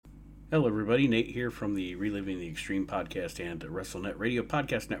Hello, everybody. Nate here from the Reliving the Extreme podcast and WrestleNet Radio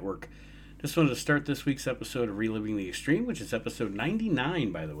Podcast Network. Just wanted to start this week's episode of Reliving the Extreme, which is episode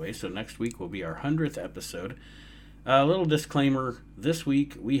 99, by the way. So next week will be our 100th episode. A little disclaimer. This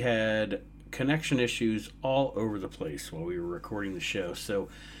week we had connection issues all over the place while we were recording the show. So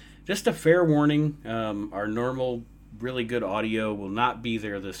just a fair warning, our normal, really good audio will not be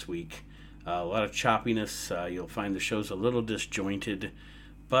there this week. A lot of choppiness. You'll find the show's a little disjointed.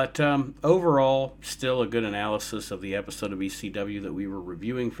 But overall, still a good analysis of the episode of ECW that we were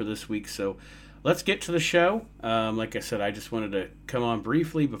reviewing for this week. So let's get to the show. Like I said, I just wanted to come on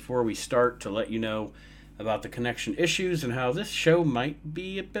briefly before we start to let you know about the connection issues and how this show might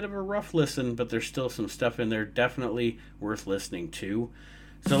be a bit of a rough listen, but there's still some stuff in there definitely worth listening to.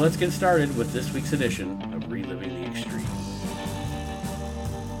 So let's get started with this week's edition of Reliving the Extreme.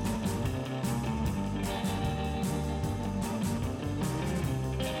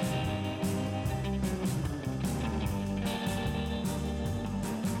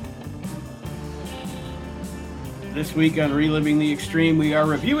 This week on Reliving the Extreme, we are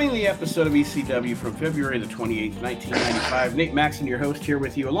reviewing the episode of ECW from February the 28th, 1995. Nate Maxon, your host, here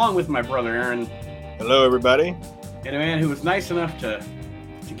with you, along with my brother Aaron. Hello, everybody. And a man who was nice enough to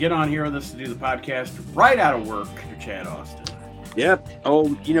get on here with us to do the podcast right out of work, Chad Austin. Yep.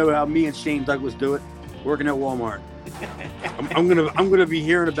 Oh, you know how me and Shane Douglas do it? Working at Walmart. I'm gonna be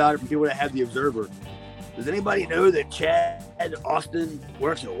hearing about it from people that have the Observer. Does anybody know that Chad Austin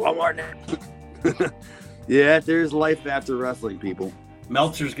works at Walmart now? Yeah, there's life after wrestling, people.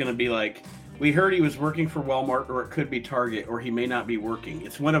 Meltzer's going to be like, we heard he was working for Walmart, or it could be Target, or he may not be working.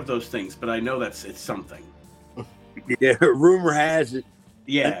 It's one of those things, but I know it's something. Yeah, rumor has it.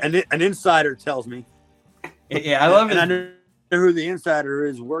 Yeah. An insider tells me. Yeah, I love it. And I know who the insider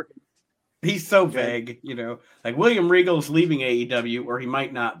is working. He's so vague, you know. Like William Regal's leaving AEW, or he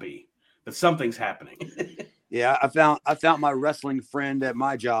might not be. But something's happening. Yeah, I found my wrestling friend at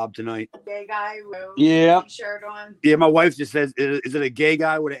my job tonight. Gay guy with yeah shirt on. Yeah, my wife just says, "Is it a gay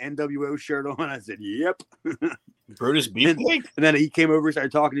guy with an NWO shirt on?" I said, "Yep." Brutus Beefcake. And then he came over,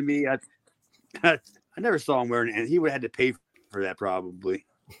 started talking to me. I never saw him wearing it, and he would have had to pay for that probably.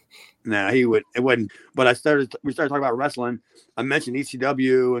 No, he would. It wasn't. But we started talking about wrestling. I mentioned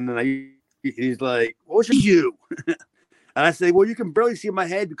ECW, and then he's like, "What's you?" And I say, "Well, you can barely see my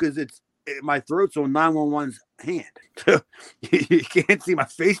head because my throat's on 911's hand. So you can't see my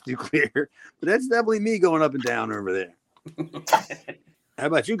face too clear, but that's definitely me going up and down over there." How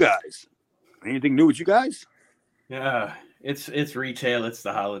about you guys? Anything new with you guys? Yeah, it's retail. It's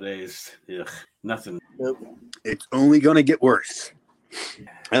the holidays. Ugh, nothing. It's only gonna get worse.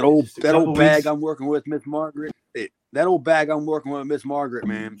 That old bag weeks. I'm working with, Miss Margaret. That old bag I'm working with, Miss Margaret,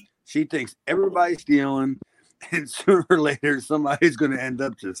 man. She thinks everybody's stealing. And sooner or later, somebody's going to end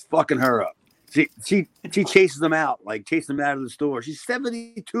up just fucking her up. She chases them out, like chasing them out of the store. She's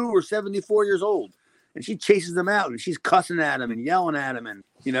 72 or 74 years old, and she chases them out, and she's cussing at them and yelling at them, and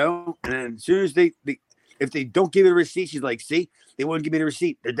And as soon as if they don't give you a receipt, she's like, "See, they wouldn't give me the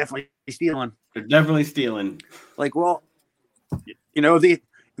receipt. They're definitely stealing. They're definitely stealing." Like, well, if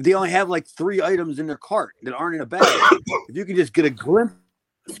they only have like 3 items in their cart that aren't in a bag, if you can just get a glimpse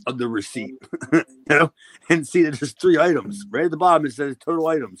of the receipt, and see that there's 3 items right at the bottom. It says total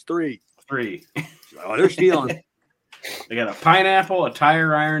items 3. Oh, they're stealing. They got a pineapple, a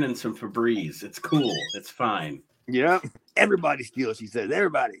tire iron, and some Febreze. It's cool. It's fine. Yeah, everybody steals. She says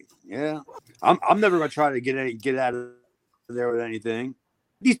everybody. Yeah, I'm never gonna try to get out of there with anything.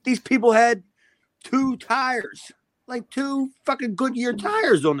 These people had 2 tires, like 2 fucking Goodyear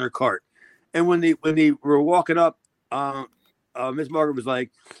tires on their cart, and when they were walking up, Miss Margaret was like,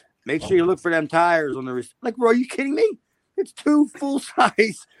 "Make sure you look for them tires on the receipt." Like, bro, are you kidding me? It's 2 full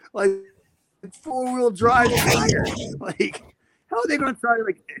size, like 4-wheel drive tires. Like, how are they going to try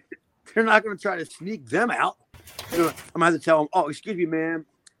to they're not going to try to sneak them out. I'm going to have to tell them, "Oh, excuse me, ma'am.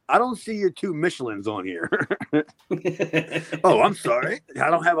 I don't see your 2 Michelins on here." "Oh, I'm sorry. I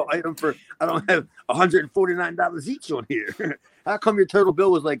don't have $149 each on here. How come your total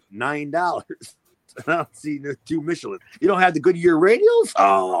bill was like $9? I don't see no 2 Michelin. You don't have the Goodyear radials?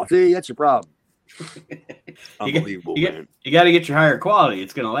 Oh, see, that's your problem." Unbelievable, man. You got to get your higher quality.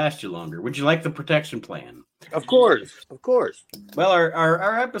 It's going to last you longer. Would you like the protection plan? Of course. Well,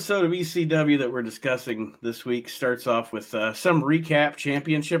 our episode of ECW that we're discussing this week starts off with some recap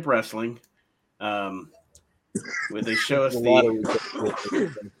championship wrestling. Where they show us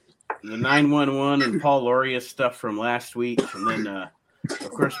the 911 and Paul Lauria stuff from last week, and then of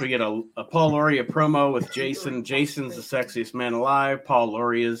course we get a Paul Lauria promo with Jason. Jason's the sexiest man alive. Paul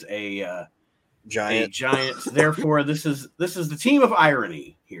Lauria's a giant. Therefore, this is the team of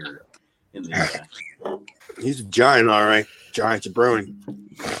irony here. in the. He's a giant, all right. Giant jabroni.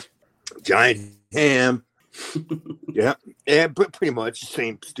 Giant ham. Yeah, but pretty much the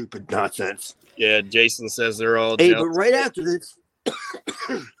same stupid nonsense. Yeah, Jason says they're all Hey, jealous. but right after this,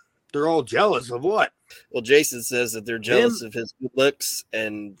 they're all jealous of what? Well, Jason says that they're jealous of his good looks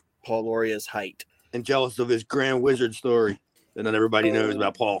and Paul Lauria's height. And jealous of his Grand Wizard story that not everybody knows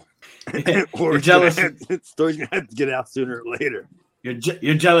about Paul. You're jealous. The story's going to have to get out sooner or later. You're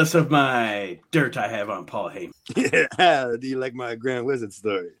jealous of my dirt I have on Paul Heyman. Yeah, do you like my Grand Wizard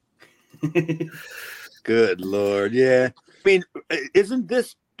story? Good Lord, yeah. I mean, isn't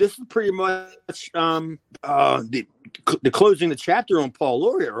this is pretty much the closing the chapter on Paul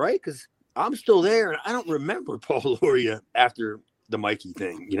Lauria, right? Because I'm still there, and I don't remember Paul Lauria after the Mikey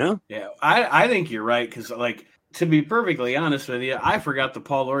thing, you know? Yeah, I think you're right, because, like, to be perfectly honest with you, I forgot the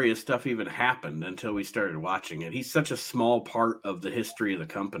Paul Lauria stuff even happened until we started watching it. He's such a small part of the history of the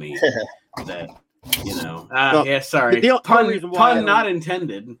company that, you know. Well, yeah, sorry. Pun not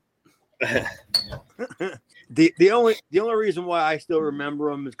intended. The only reason why I still remember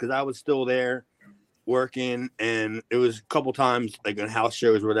him is because I was still there working, and it was a couple times like on house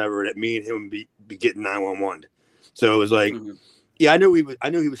shows or whatever that me and him would be getting 911. So it was like, yeah, I knew he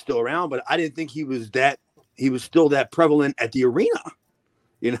was still around, but I didn't think he was still that prevalent at the arena.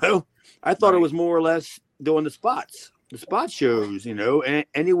 You know, I thought it was more or less doing the spot shows, you know, and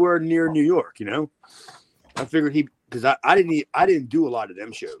anywhere near New York, you know. I figured because I didn't do a lot of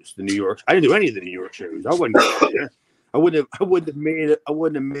them shows, the New York. I didn't do any of the New York shows. I wouldn't there. I wouldn't have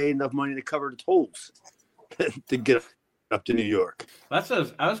made enough money to cover the tolls to get up to New York. That's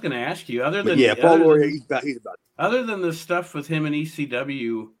what I was going to ask you. Other than Paul Lauria, he's about. Other than the stuff with him and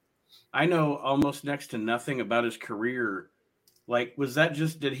ECW, I know almost next to nothing about his career. Like,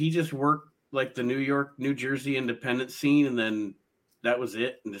 did he just work like the New York, New Jersey independent scene, and then that was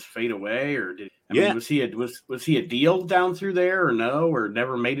it and just fade away? Or was he a deal down through there, or no, or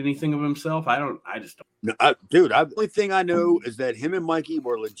never made anything of himself? I just don't. No, the only thing I know is that him and Mikey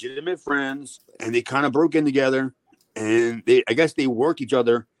were legitimate friends, and they kind of broke in together, and I guess they worked each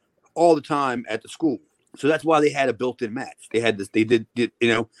other all the time at the school. So that's why they had a built-in match. They had this. They did. You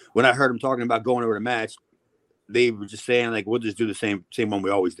know, when I heard them talking about going over the match, they were just saying like, "We'll just do the same one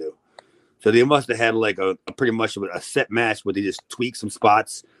we always do." So they must have had like a pretty much a set match where they just tweak some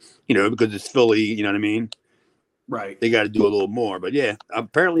spots, you know, because it's Philly. You know what I mean? Right. They got to do a little more. But yeah,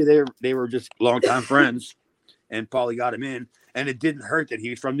 apparently they were just longtime friends, and Paulie got him in, and it didn't hurt that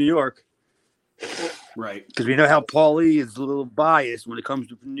he's from New York. Right. Because we know how Paulie is a little biased when it comes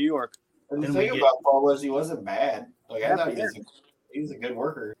to New York. And the thing about Paul was he wasn't bad. Like I thought he was a good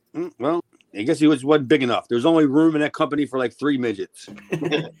worker. Well, I guess he wasn't big enough. There was only room in that company for like 3 midgets.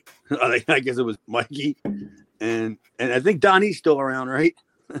 I guess it was Mikey, and I think Donnie's still around, right?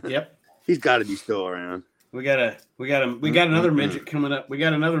 Yep, he's got to be still around. We got another midget coming up. We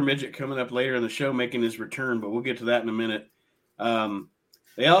got another midget coming up later in the show making his return, but we'll get to that in a minute.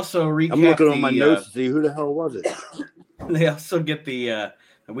 They also recap. I'm looking on my notes to see who the hell was it. They also get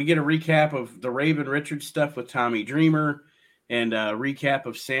we get a recap of the Raven Richards stuff with Tommy Dreamer, and a recap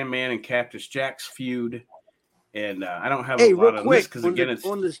of Sandman and Cactus Jack's feud. And I don't have a lot on this because again, it's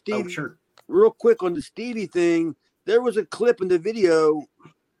on the Stevie. Oh, sure. Real quick on the Stevie thing, there was a clip in the video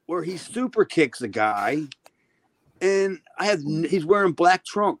where he super kicks a guy, and he's wearing black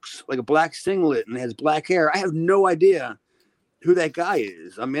trunks, like a black singlet, and has black hair. I have no idea who that guy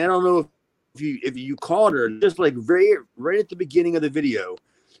is. I mean, I don't know if you caught her, just like right at the beginning of the video,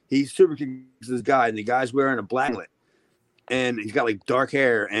 he super kicks this guy, and the guy's wearing a black singlet, and he's got like dark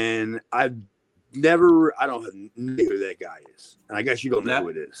hair, and I don't know who that guy is, and I guess you don't know who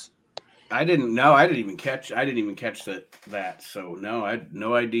it is. I didn't know. I didn't even catch that. So no, I had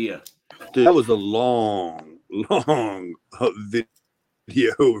no idea. Dude, that was a long video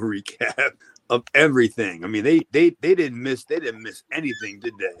recap of everything. I mean, they didn't miss anything,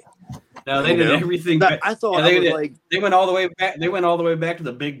 did they? No, they did everything. I thought they went all the way back. They went all the way back to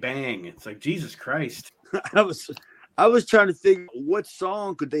the Big Bang. It's like Jesus Christ. I was trying to think what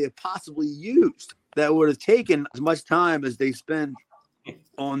song could they have possibly used that would have taken as much time as they spent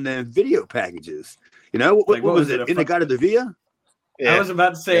on the video packages. You know, what was it? In-A-Gadda Da Vida? Yeah. I was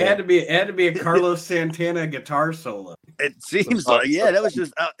about to say it had to be a Carlos Santana guitar solo. It seems like that was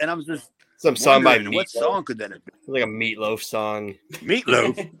just and I was just some song by what song could that have been? Like a Meatloaf song.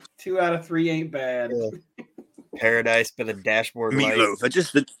 Meatloaf. 2 out of 3 ain't bad. Yeah. Paradise by the Dashboard Meatloaf. Light.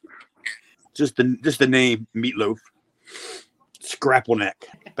 Just the name Meatloaf. Scrapple Neck.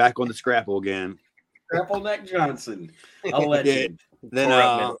 Back on the Scrapple again. Scrapple Neck Johnson. A legend. Then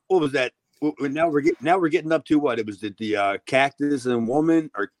what was that? now we're getting up to what it was the cactus and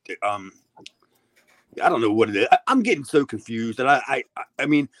woman or I don't know what it is. I'm getting so confused that I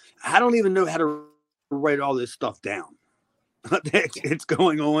mean I don't even know how to write all this stuff down. It's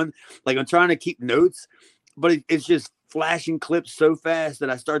going on. Like I'm trying to keep notes, but it's just flashing clips so fast that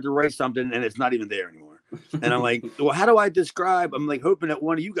I start to write something and it's not even there anymore. And I'm like, well, how do I describe? I'm like hoping that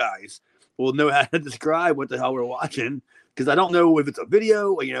one of you guys will know how to describe what the hell we're watching because I don't know if it's a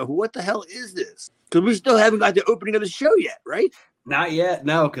video or, what the hell is this? Because we still haven't got the opening of the show yet, right? Not yet,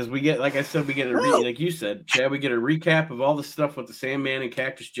 no, because we get, like I said, we get like you said, Chad, we get a recap of all the stuff with the Sandman and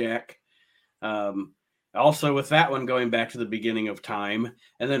Cactus Jack. Also with that one going back to the beginning of time.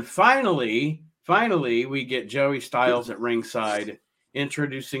 And then finally, we get Joey Styles at ringside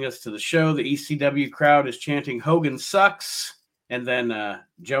introducing us to the show. The ECW crowd is chanting Hogan sucks. And then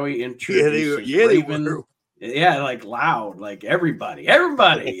Joey introduces Raven. Yeah, like loud, like everybody,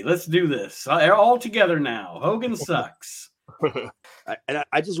 let's do this. All together now. Hogan sucks. And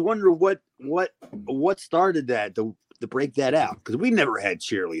I just wonder what started that to break that out, because we never had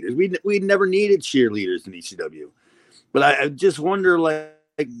cheerleaders. We never needed cheerleaders in ECW. But I just wonder like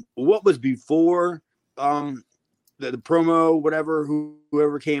what was before the promo, whatever,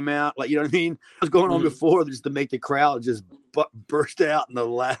 whoever came out, like, you know what I mean? What was going on before just to make the crowd just burst out in a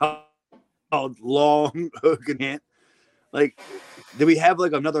loud, long Hogan hint? Like, did we have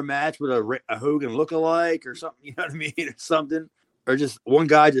like another match with a Hogan lookalike or something? You know what I mean? Or something? Or just one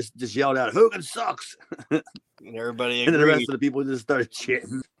guy just yelled out, Hogan sucks. And everybody agreed. And then the rest of the people just started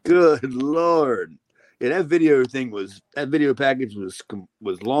chanting. Good Lord. Yeah, that video package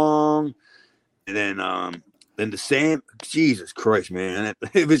was long. And then the same, Jesus Christ, man.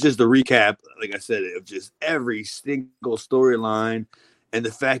 It was just a recap, like I said, of just every single storyline. And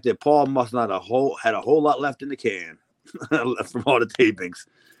the fact that Paul must not had a whole lot left in the can from all the tapings.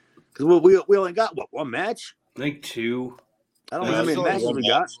 Because we only got, one match? I think 2. I don't know how many matches we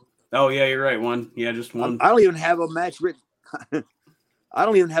got. Oh, yeah, you're right. 1. Yeah, just 1. I don't even have a match written. I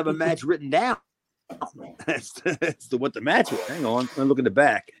don't even have a match written down. That's what the match was. Hang on. I'm looking at the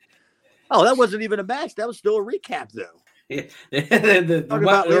back. Oh, that wasn't even a match. That was still a recap, though. Yeah.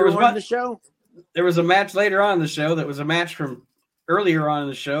 There was a match later on in the show that was a match from earlier on in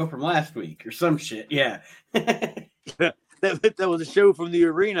the show from last week or some shit. Yeah. That was a show from the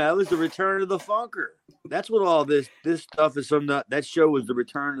arena. That was the Return of the Funker. That's what all this stuff is from. That show was the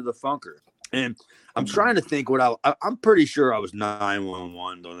Return of the Funker. And I'm trying to think I'm pretty sure I was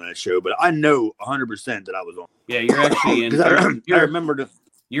 911 on that show, but I know 100% that I was on. Yeah, you're actually in. I remember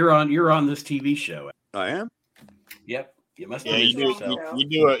you're on this TV show. I am. Yep. You must. Yeah,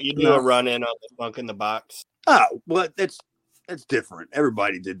 you do a run in on the Funk in the Box. Oh, well, that's different.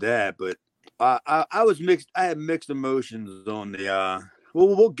 Everybody did that, but I was mixed. I had mixed emotions on the.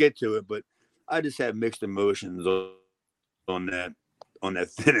 Well, we'll get to it, but I just had mixed emotions on that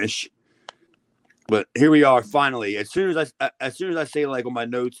finish. But here we are, finally. As soon as I say, like, on my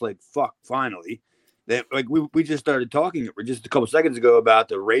notes, like, fuck, finally, that, like, we just started talking just a couple seconds ago about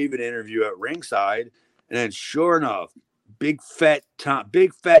the Raven interview at ringside, and then sure enough, big fat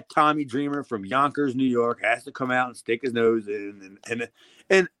Tommy Dreamer from Yonkers, New York, has to come out and stick his nose in,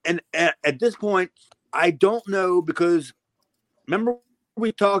 and at this point, I don't know, because remember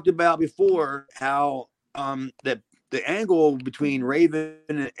we talked about before how that the angle between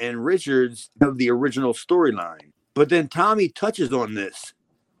Raven and Richards of the original storyline, but then Tommy touches on this,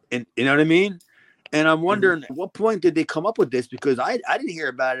 and you know what I mean? And I'm wondering at what point did they come up with this, because I didn't hear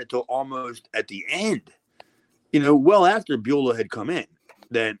about it until almost at the end, well after Beulah had come in.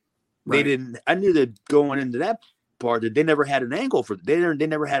 That they didn't. I knew that going into that part that they never had an angle for. They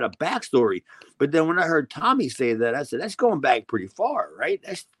never had a backstory. But then when I heard Tommy say that, I said that's going back pretty far, right?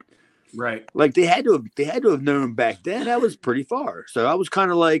 That's right. Like they had to have known back then. That was pretty far. So I was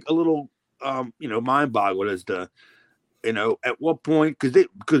kind of like a little, mind boggled as to, at what point, because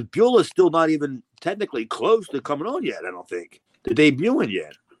Beulah's still not even technically close to coming on yet. I don't think the debuting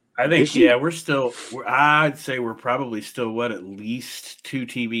yet. I think I'd say we're probably still at least 2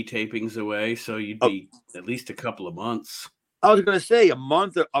 TV tapings away. So you'd be at least a couple of months. I was going to say a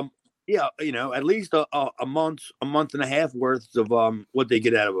month. At least a month and a half worth of what they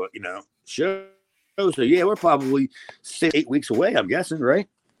get out of a show. So yeah, we're probably 6-8 weeks away. I'm guessing, right?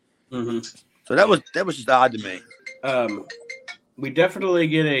 Mm-hmm. So that was just odd to me. We definitely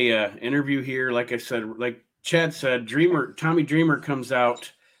get a interview here. Like I said, like Chad said, Tommy Dreamer comes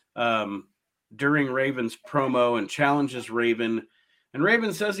out during Raven's promo and challenges Raven, and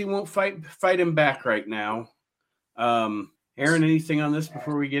Raven says he won't fight him back right now. Aaron, anything on this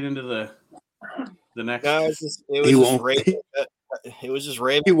before we get into the next? No, it was just Raven. It was just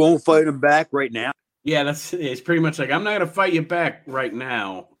Raven. He won't fight him back right now. Yeah, it's pretty much like, I'm not going to fight you back right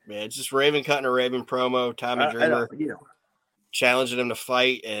now. Yeah, it's just Raven cutting a Raven promo. Tommy Dreamer challenging him to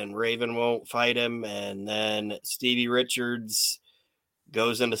fight, and Raven won't fight him. And then Stevie Richards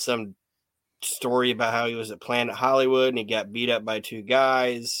goes into some story about how he was at Planet Hollywood and he got beat up by two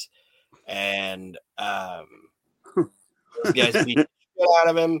guys. And these guys beat the shit out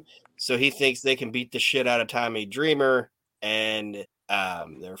of him. So he thinks they can beat the shit out of Tommy Dreamer. And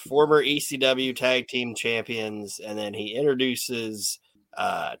they're former ECW tag team champions. And then he introduces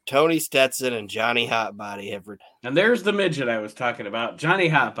Tony Stetson and Johnny Hotbody. And there's the midget I was talking about, Johnny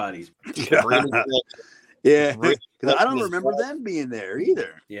Hotbodies. Yeah, because I don't remember them being there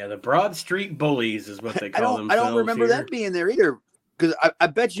either. Yeah, the Broad Street Bullies is what they call themselves. I don't remember them being there either. Because I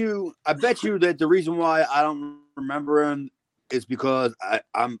bet you that the reason why I don't remember them is because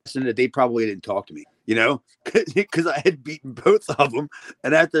I'm saying that they probably didn't talk to me. You know, because I had beaten both of them,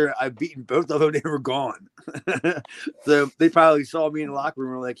 and after I've beaten both of them, they were gone. So they probably saw me in the locker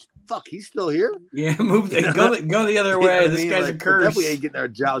room and were like, "Fuck, he's still here." Yeah, go the other way. This guy's a curse. We definitely ain't getting our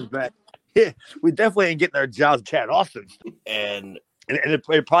jobs back. Yeah, we definitely ain't getting our jobs, Chad Austin. And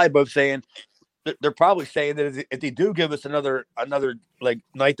they're probably both saying, they're probably saying that if they do give us another like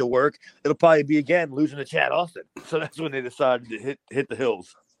night to work, it'll probably be again losing to Chad Austin. So that's when they decided to hit the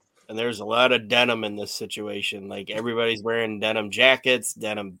hills. And there's a lot of denim in this situation. Like everybody's wearing denim jackets,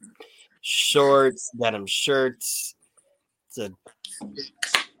 denim shorts, denim shirts. I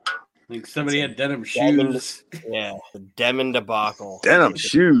think somebody had denim shoes. Yeah, the denim debacle. Denim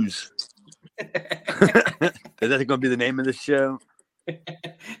shoes. Is that going to be the name of the show?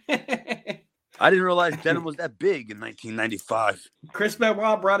 I didn't realize denim was that big in 1995. Chris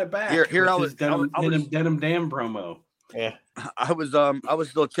Benoit brought it back. Here I was denim damn promo. Yeah, I was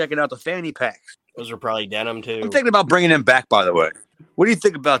still checking out the fanny packs. Those are probably denim too. I'm thinking about bringing them back. By the way, what do you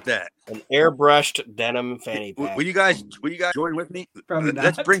think about that? An airbrushed denim fanny pack. Will you guys join with me? Probably not.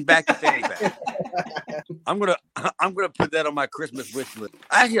 Let's bring back the fanny pack. I'm gonna put that on my Christmas wish list.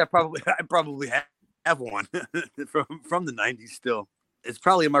 Actually, I probably have one from the 90s still. It's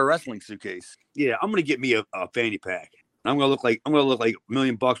probably in my wrestling suitcase. Yeah, I'm gonna get me a fanny pack. I'm gonna look like $1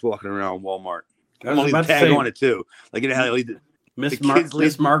 million walking around Walmart. I'm gonna leave a tag on it too. Like, you know how they leave Miss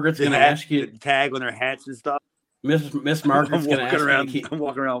Margaret's gonna ask you to tag on their hats and stuff. Miss Margaret's gonna ask you. I'm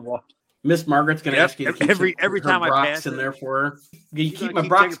walking around. Miss Margaret's gonna ask you to keep every time I pass in there for her. Can you keep my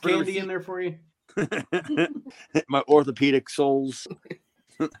Brock's candy in there for you? My orthopedic soles.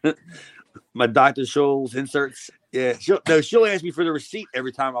 My Dr. Scholl's inserts. Yeah, she'll ask me for the receipt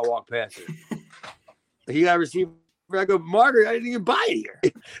every time I walk past her. You got a receipt? I go, Margaret, I didn't even buy it here.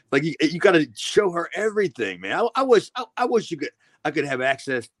 Like, you got to show her everything, man. I wish I could have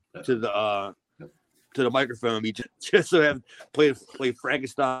access to the microphone just so I have play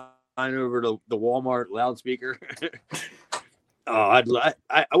Frankenstein over the Walmart loudspeaker. Oh,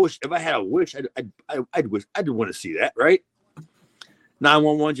 I wish if I had a wish, I'd want to see that, right?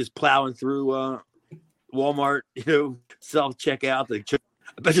 911 just plowing through Walmart, self checkout.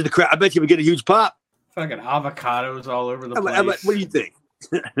 I bet you would get a huge pop. Fucking avocados all over the place. What do you think?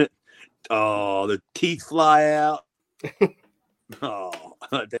 Oh, the teeth fly out. Oh,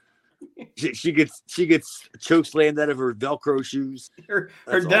 she gets chokeslammed out of her Velcro shoes. Her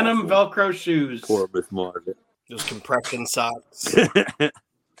denim Velcro shoes. Poor Miss Margaret. Those compression socks.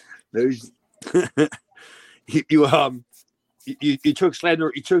 Those you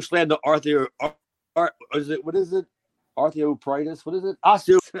chokeslammed the what is it? Arthroperitis? What is it?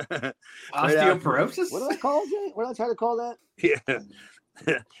 Osteoporosis? What did I call it? What did I try to call that? Yeah.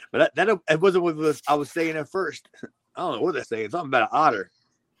 But that wasn't what I was saying at first. I don't know what they're saying. Something about an otter.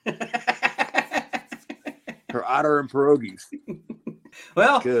 Her otter and pierogies.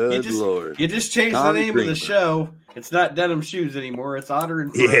 Well, Good Lord. You just changed the name of the show. It's not denim shoes anymore. It's Otter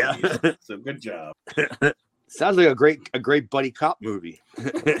and Pierogies. Yeah. So good job. Sounds like a great buddy cop movie.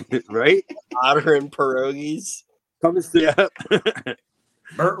 Right? Otter and Pierogies. Coming soon.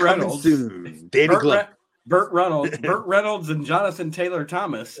 Burt Reynolds. Danny Glover. Burt Reynolds and Jonathan Taylor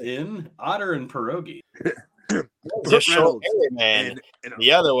Thomas in Otter and Pierogi. The short man. And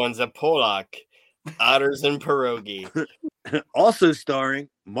the other one's a Polak. Otters and Pierogi. Also starring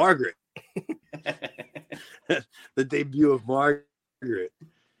Margaret. The debut of Margaret.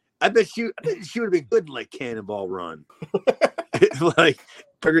 I bet she would have been good in like Cannonball Run. Like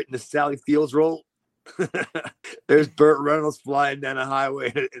Margaret in the Sally Fields role. There's Burt Reynolds flying down a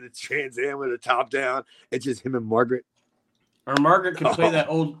highway in a Trans Am with a top down. It's just him and Margaret. Or Margaret could play that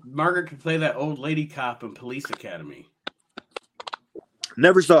old lady cop in Police Academy.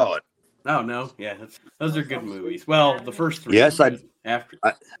 Never saw it. Oh no, yeah, those are good movies. Well, the first three. Yes,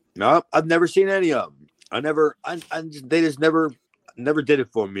 No, I've never seen any of them. They just never did it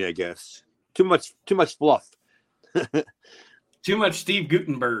for me. I guess too much fluff. Too much Steve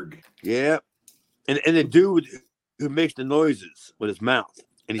Guttenberg. Yeah, and the dude who makes the noises with his mouth,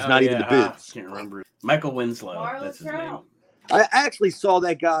 and he's not even the biz. I can't remember. Michael Winslow. That's his name. I actually saw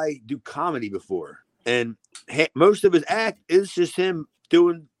that guy do comedy before, and most of his act is just him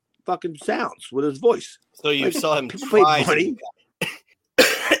doing fucking sounds with his voice. So you saw him try to do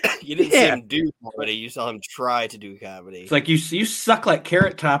You didn't see him do comedy. You saw him try to do comedy. It's like you suck like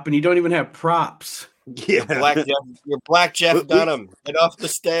Carrot Top, and you don't even have props. Yeah, you're Black Jeff Dunham. Get off the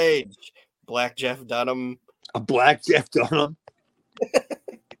stage, Black Jeff Dunham. A Black Jeff Dunham.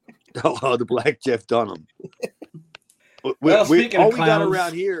 Oh, the Black Jeff Dunham. Well, speaking of clowns,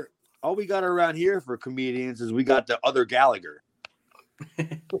 all we got around here for comedians is we got the other Gallagher.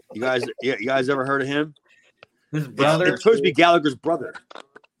 You guys ever heard of him? His brother. It's supposed to be Gallagher's brother.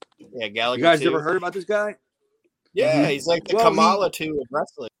 Yeah, Gallagher. You guys ever heard about this guy? Yeah, he's like the Kamala too of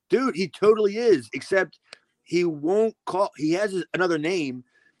wrestling. Dude, he totally is. Except he won't call. He has another name,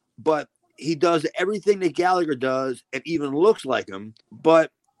 but he does everything that Gallagher does, and even looks like him.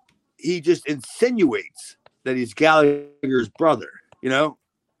 But he just insinuates that he's Gallagher's brother. You know,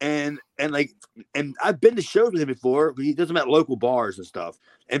 and I've been to shows with him before. But he does them at local bars and stuff,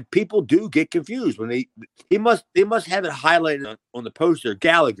 and people do get confused when they must have it highlighted on the poster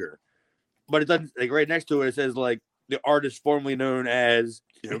Gallagher, but it doesn't. Like right next to it, it says like the artist formerly known as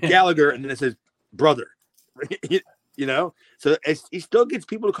Gallagher, and then it says brother. You know, so he still gets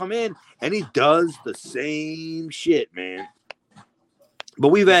people to come in, and he does the same shit, man. But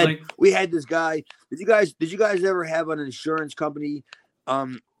we had this guy. Did you guys ever have an insurance company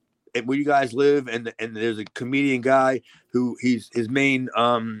where you guys live, and there's a comedian guy who his main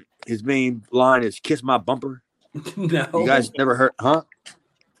line is "Kiss my bumper"? No, you guys never heard, huh?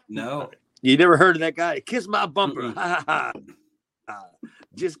 No, you never heard of that guy? Kiss my bumper,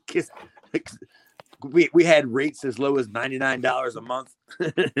 just kiss. We had rates as low as $99 a month.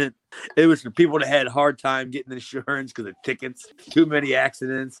 It was for people that had a hard time getting insurance because of tickets, too many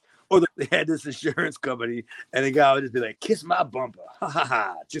accidents, or they had this insurance company, and the guy would just be like, "Kiss my bumper,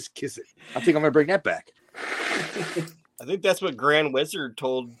 just kiss it." I think I'm gonna bring that back. I think that's what Grand Wizard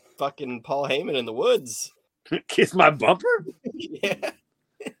told fucking Paul Heyman in the woods. Kiss my bumper? Yeah.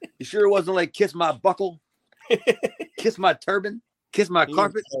 You sure it wasn't like kiss my buckle, kiss my turban, kiss my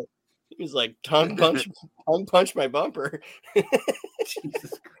carpet? He was like, tongue punch my bumper.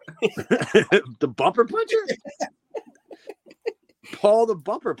 Jesus Christ. The bumper puncher? Paul the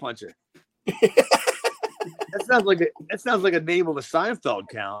bumper puncher. That sounds like a name of a Seinfeld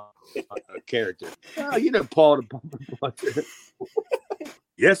character. Oh, you know Paul the bumper puncher.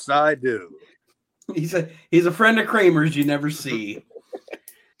 Yes, I do. He's a friend of Kramer's you never see.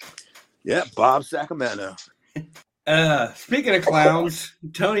 Yeah, Bob Sacramento. Speaking of clowns,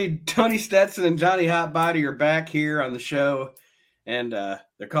 Tony Stetson and Johnny Hotbody are back here on the show, and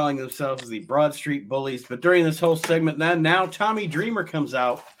they're calling themselves the Broad Street Bullies. But during this whole segment, now Tommy Dreamer comes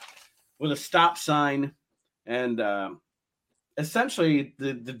out with a stop sign, and essentially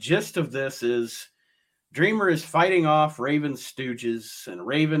the gist of this is Dreamer is fighting off Raven's stooges, and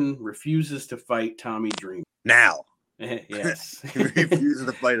Raven refuses to fight Tommy Dreamer. Now. Yes. He refuses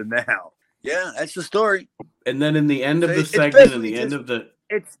to fight him now. Yeah, that's the story. And then in the end of the segment,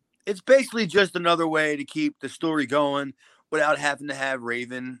 it's basically just another way to keep the story going without having to have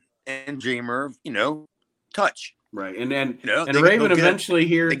Raven and Dreamer, touch. Right. And Raven eventually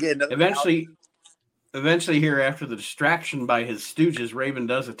here after the distraction by his stooges, Raven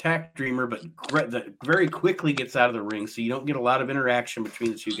does attack Dreamer, but very quickly gets out of the ring, so you don't get a lot of interaction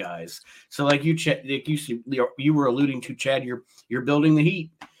between the two guys. So like you were alluding to, Chad, you're building the heat.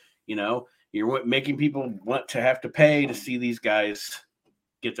 You're making people want to have to pay to see these guys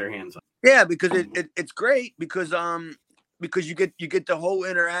get their hands on. Yeah, because it's great because you get the whole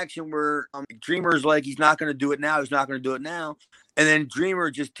interaction where Dreamer's like he's not going to do it now, and then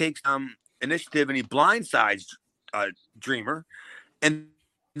Dreamer just takes initiative and he blindsides Dreamer, and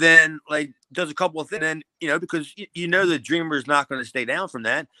then like does a couple of things, and because the Dreamer is not going to stay down from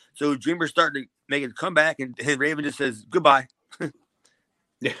that, so Dreamer's starting to make a comeback, and Raven just says goodbye.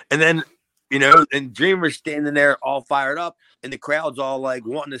 Yeah. And then, and Dreamer's standing there all fired up, and the crowd's all like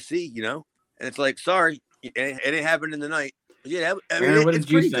wanting to see, and it's like, sorry, it ain't happening tonight. But yeah, it's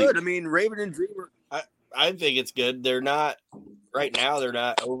pretty good. I mean, Raven and Dreamer. I think it's good. They're not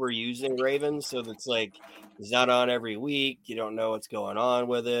overusing Raven, so it's like he's not on every week. You don't know what's going on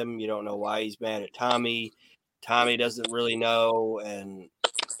with him. You don't know why he's mad at Tommy. Tommy doesn't really know, and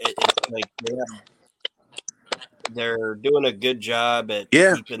it's like they're doing a good job at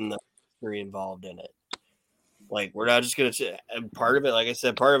keeping the mystery involved in it. Like, we're not just going to – and part of it, like I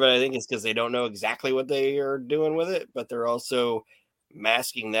said, part of it I think is because they don't know exactly what they are doing with it, but they're also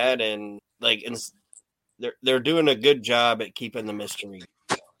masking that and, like, they're doing a good job at keeping the mystery.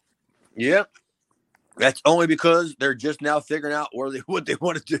 Yeah. That's only because they're just now figuring out what they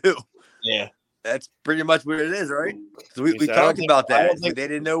want to do. Yeah. That's pretty much what it is, right? So we talked about that. They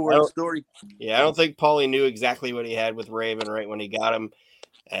didn't know where the story. Yeah, I don't think Paulie knew exactly what he had with Raven right when he got him,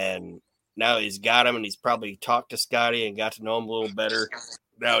 and now he's got him, and he's probably talked to Scotty and got to know him a little better.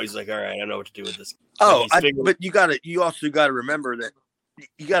 Now he's like, all right, I know what to do with this. But you also got to remember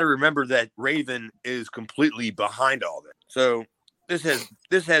that Raven is completely behind all this. So this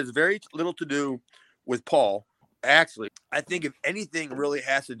has very little to do with Paul. Actually, I think if anything really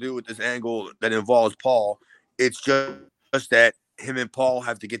has to do with this angle that involves Paul, it's just that him and Paul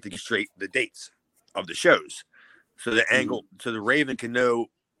have to get straight the dates of the shows. So the angle, so the Raven can know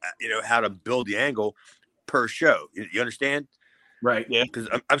how to build the angle per show. You understand? Right. Yeah. Because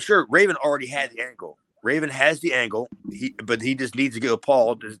I'm sure Raven already had the angle. Raven has the angle, but he just needs to go to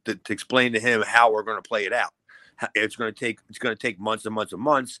Paul to explain to him how we're going to play it out. It's going to take months and months and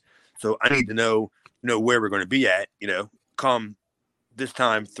months. So I need to know where we're going to be at, come this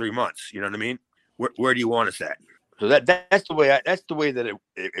time 3 months. You know what I mean? Where do you want us at? So that's the way that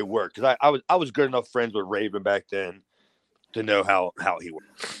it worked. Because I was good enough friends with Raven back then to know how he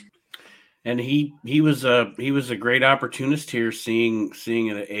worked. And he was a great opportunist here, seeing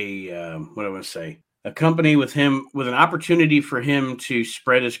a company with him with an opportunity for him to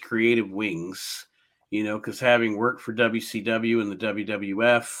spread his creative wings. Because having worked for WCW and the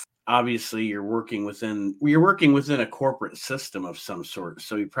WWF. Obviously, you're working within a corporate system of some sort.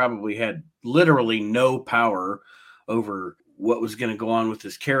 So he probably had literally no power over what was going to go on with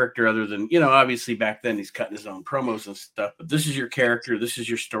his character other than, obviously back then he's cutting his own promos and stuff. But this is your character. This is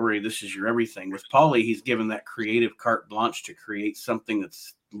your story. This is your everything. With Paulie, he's given that creative carte blanche to create something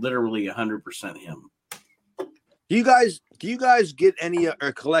that's literally 100% him. Do you guys get any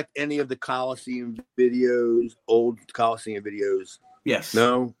or collect any of the Coliseum videos, old Coliseum videos? Yes.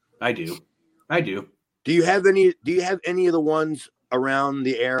 No? I do. Do you have any of the ones around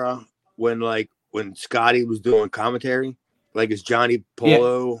the era when Scotty was doing commentary? Like it's Johnny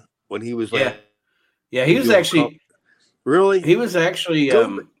Polo when he was like he was actually really he was actually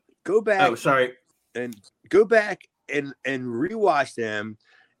go back. Oh, sorry. And go back and rewatch them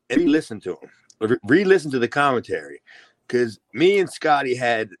and re-listen to them. Re-listen to the commentary. Because me and Scotty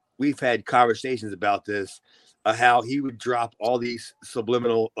we've had conversations about this. How he would drop all these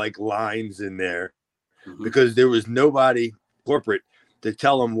subliminal lines in there because there was nobody corporate to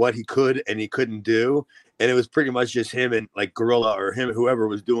tell him what he could and he couldn't do, and it was pretty much just him and Gorilla or him, whoever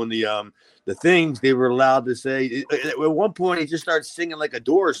was doing the things they were allowed to say. At one point, he just started singing a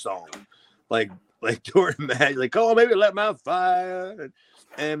Doors song, like during the match, "Oh, maybe let my fire."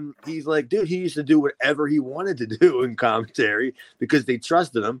 And he's like, dude, he used to do whatever he wanted to do in commentary because they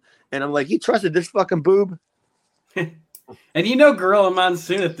trusted him. And I'm like, he trusted this fucking boob. And Gorilla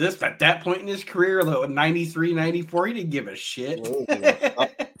Monsoon at that point in his career, though, in 93, 94, he didn't give a shit.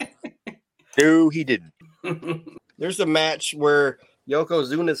 No, he didn't. There's a match where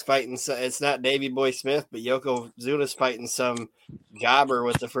Yokozuna's fighting. It's not Davey Boy Smith, but Yokozuna's fighting some jobber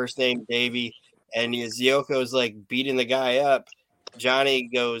with the first name Davey. And as Yoko's beating the guy up, Johnny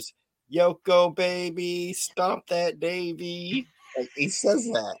goes, "Yoko, baby, stomp that Davey." He says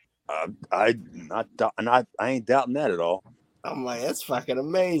that. I ain't doubting that at all. I'm like, that's fucking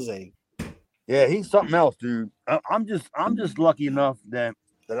amazing. Yeah, he's something else, dude. I'm just lucky enough that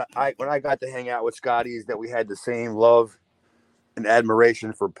when I got to hang out with Scotty, is that we had the same love and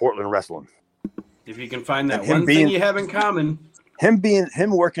admiration for Portland wrestling. If you can find that one thing you have in common, him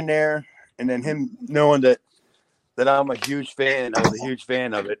working there, and then him knowing that I'm a huge fan. I was a huge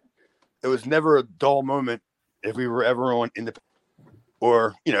fan of it. It was never a dull moment if we were ever on independent.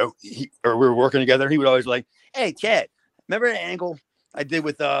 Or, or we were working together. He would always "Hey, Chad, remember that angle I did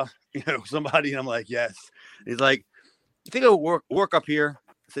with, somebody?" And I'm like, "Yes." He's like, "You think it'll work up here?"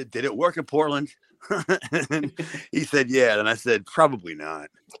 I said, "Did it work in Portland?" And he said, "Yeah." And I said, "Probably not."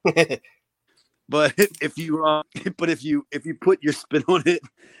 But if you put your spin on it,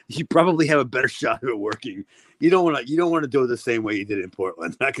 you probably have a better shot of it working. You don't want to do it the same way you did in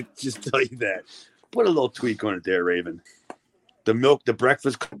Portland. I could just tell you that. Put a little tweak on it there, Raven. The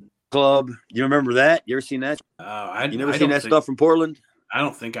Breakfast Club. You remember that? You ever seen that? You never seen that stuff from Portland? I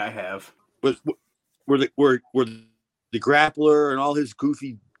don't think I have. Where the Grappler and all his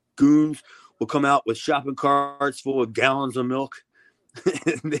goofy goons will come out with shopping carts full of gallons of milk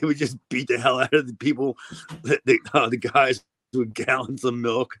they would just beat the hell out of the people, the guys with gallons of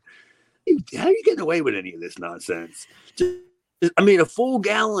milk. How are you getting away with any of this nonsense? A full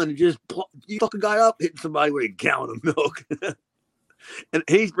gallon, you fuck a guy up, hitting somebody with a gallon of milk. And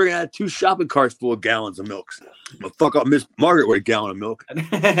he's bringing out 2 shopping carts full of gallons of milk. I'll fuck up Miss Margaret with a gallon of milk.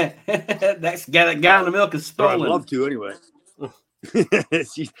 That gallon of milk is stolen. I'd love to anyway.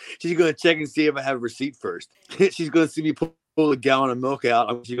 she's going to check and see if I have a receipt first. She's going to see me pull a gallon of milk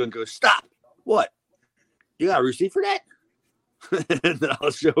out. She's going to go, stop. What? You got a receipt for that? And then I'll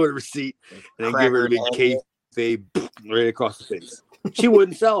show her the receipt and then give her a big kayfabe right across the face. She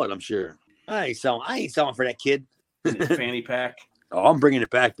wouldn't sell it, I'm sure. I ain't selling for that kid. Fanny pack. Oh, I'm bringing it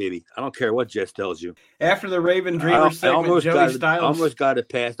back, baby. I don't care what Jess tells you. After the Raven Dreamer segment, Joey Styles almost got it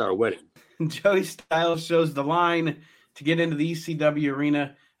past our wedding. Joey Styles shows the line to get into the ECW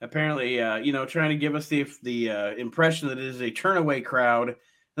arena. Apparently, trying to give us the impression that it is a turnaway crowd.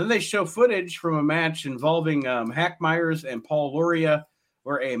 Then they show footage from a match involving Hack Myers and Paul Loria,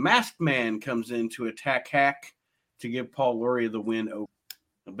 where a masked man comes in to attack Hack to give Paul Loria the win over.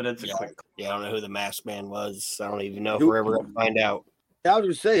 But it's a quick. Yeah, I don't know who the masked man was. I don't even know if we're ever going to find out. I was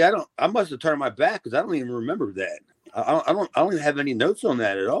going to say I must have turned my back because I don't even remember that. I don't even have any notes on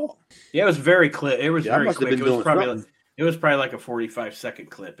that at all. Yeah, it was very clear. It was very quick. It was probably like a 45-second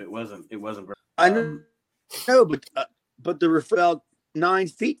clip. It wasn't very. I know, but the ref fell 9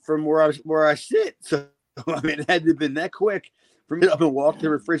 feet from where I sit. So it had to have been that quick for me to up and walk to the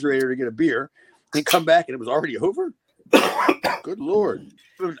refrigerator to get a beer and come back and it was already over. Good Lord.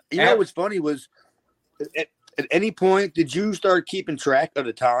 You know what's funny was at any point did you start keeping track of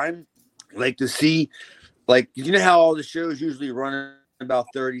the time? Like to see, like, you know how all the shows usually run about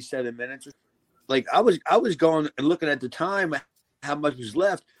 37 minutes? Like I was going and looking at the time, how much was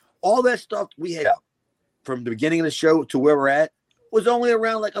left. All that stuff we had from the beginning of the show to where we're at was only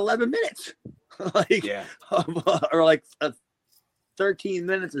around like 11 minutes. Or like 13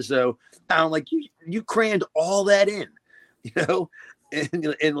 minutes or so. Like you crammed all that in,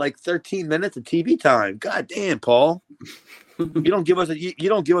 in like 13 minutes of TV time. God damn, Paul. You don't give us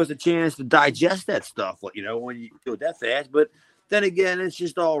a chance to digest that stuff, when you do it that fast. But then again, it's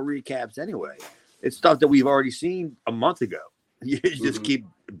just all recaps anyway. It's stuff that we've already seen a month ago. You just keep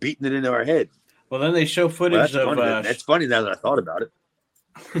beating it into our head. Well, then they show footage of. That's funny now that I thought about it.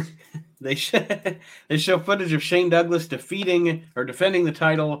 They show footage of Shane Douglas defending the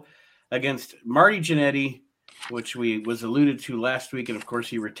title against Marty Jannetty, which was alluded to last week, and of course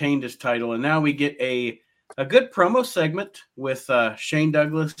he retained his title. And now we get a good promo segment with Shane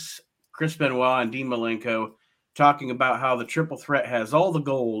Douglas, Chris Benoit, and Dean Malenko talking about how the Triple Threat has all the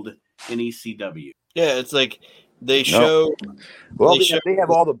gold in ECW. Yeah, it's like they show. Well, they have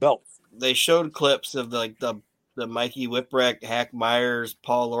all the belts. They showed clips of the Mikey Whipwreck, Hack Myers,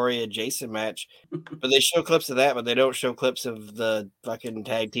 Paul Loria, Jason match, but they show clips of that, but they don't show clips of the fucking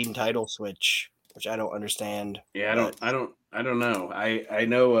tag team title switch, which I don't understand. Yeah, I don't know. I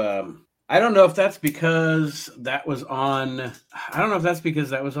know. I don't know if that's because that was on. I don't know if that's because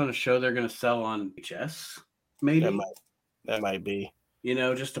that was on a show they're going to sell on HS. Maybe that might be.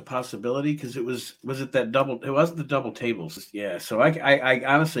 Just a possibility because it was it that double? It wasn't the double tables. Yeah. So I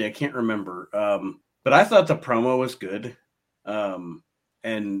honestly I can't remember. But I thought the promo was good.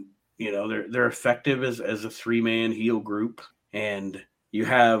 And they're effective as a 3-man heel group. And you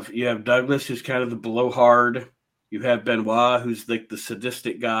have Douglas, who's kind of the blowhard. You have Benoit, who's like the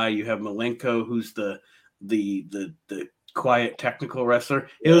sadistic guy. You have Malenko, who's the quiet technical wrestler.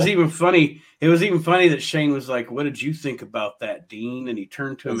 It was even funny. It was even funny that Shane was like, "What did you think about that, Dean?" And he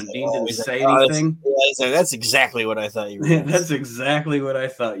turned to him, and Dean didn't say anything. That's exactly what I thought you were. That's exactly what I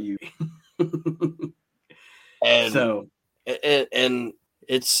thought you. And so, and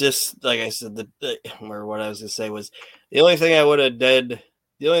it's just like I said. Or what I was gonna say was the only thing I would have did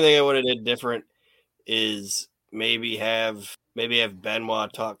different is maybe have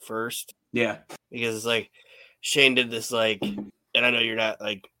Benoit talk first. Yeah, because it's like Shane did this and I know you're not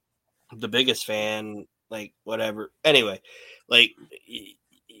like the biggest fan, like whatever. Anyway,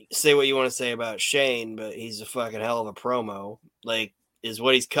 say what you want to say about Shane, but he's a fucking hell of a promo. Like, is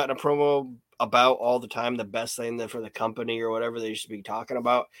what he's cutting a promo about all the time the best thing for the company or whatever they should be talking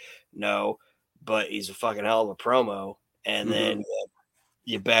about? No, but he's a fucking hell of a promo. And then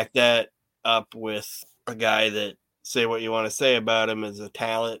you back that up with a guy that, say what you want to say about him as a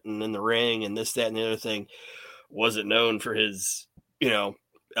talent and in the ring and this, that, and the other thing, wasn't known for his,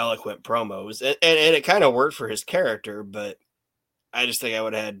 eloquent promos. And it kind of worked for his character, but I just think I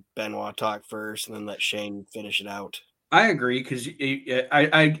would have had Benoit talk first and then let Shane finish it out. I agree because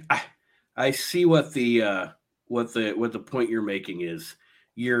I see what the what the point you're making is.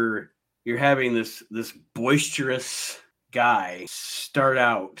 You're having this boisterous guy start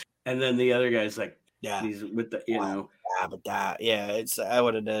out, and then the other guy's like, he's with the it's I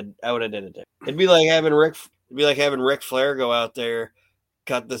would have did it. It'd be like having Ric Flair go out there,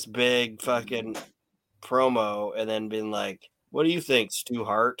 cut this big fucking promo, and then being like, "What do you think, Stu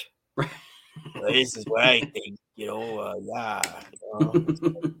Hart?" This is what I think.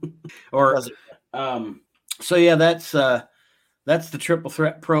 Or so yeah, that's the Triple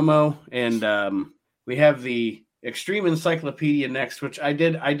Threat promo, and we have the Extreme Encyclopedia next, which I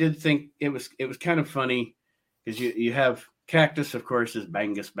did think it was kind of funny because you have Cactus, of course, is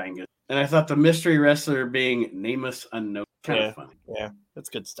Bangus, and I thought the mystery wrestler being Nameless Unknown kind of funny. Yeah, that's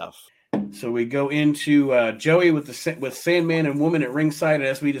good stuff. So we go into Joey with Sandman and Woman at ringside, and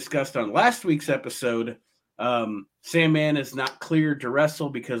as we discussed on last week's episode, Sandman is not cleared to wrestle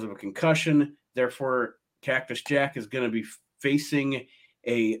because of a concussion. Therefore, Cactus Jack is going to be facing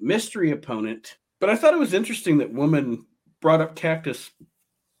a mystery opponent. But I thought it was interesting that Woman brought up Cactus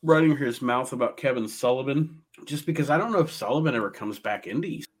running his mouth about Kevin Sullivan, just because I don't know if Sullivan ever comes back into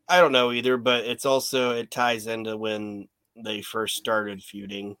East. I don't know either, but it ties into when they first started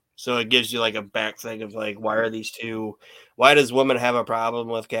feuding. So it gives you like a back thing of like, why does Woman have a problem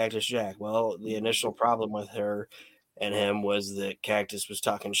with Cactus Jack? Well, the initial problem with her and him was that Cactus was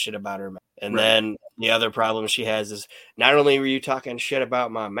talking shit about her. And then the other problem she has is not only were you talking shit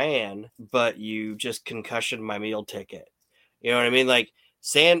about my man, but you just concussioned my meal ticket. You know what I mean? Like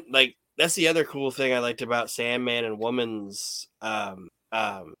that's the other cool thing I liked about Sandman and Woman's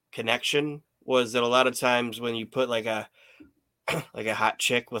connection was that a lot of times when you put like a hot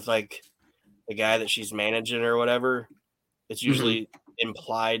chick with like the guy that she's managing or whatever, it's usually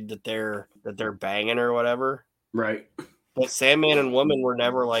implied that they're banging or whatever. Right. But Sandman and Woman were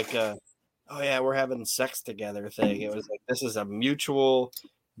never like oh yeah, we're having sex together thing. It was like, this is a mutual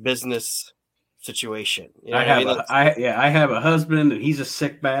business situation. You know I have a husband and he's a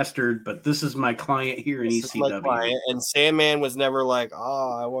sick bastard, but this is my client here in ECW. And Sandman was never like,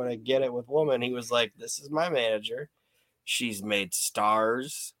 oh, I want to get it with Woman. He was like, this is my manager. She's made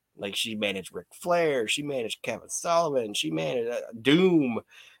stars. Like she managed Ric Flair. She managed Kevin Sullivan. She managed Doom.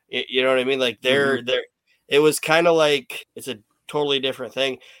 You know what I mean? Like it was kind of like, it's a totally different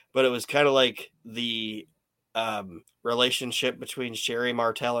thing, but it was kind of like the relationship between Sherry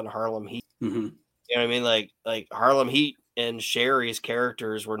Martel and Harlem Heat. You know what I mean? Like Harlem Heat and Sherry's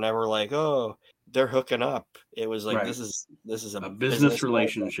characters were never like, oh, they're hooking up. It was like, this is a business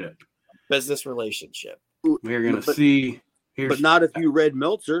relationship. Business relationship. We're gonna see. But not if you read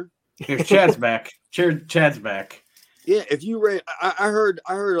Meltzer. Here's Chad's back. Chad's back. Yeah, if you read, I heard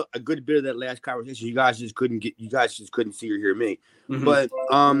a good bit of that last conversation. You guys just couldn't see or hear me. But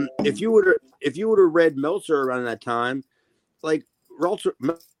if you would have read Meltzer around that time, like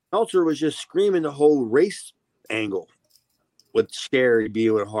Meltzer was just screaming the whole race angle with Sherry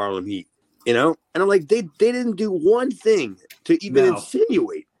being with Harlem Heat, and I'm like, they didn't do one thing to even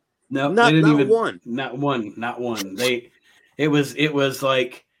insinuate. No, not one. Not one. It was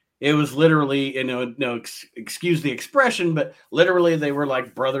like. It was literally, excuse the expression, but literally they were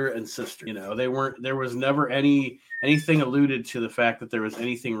like brother and sister. There was never anything alluded to the fact that there was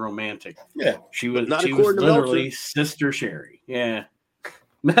anything romantic. Yeah. She was literally Meltzer. Sister Sherry. Yeah.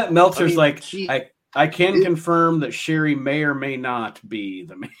 Meltzer's I can confirm that Sherry may or may not be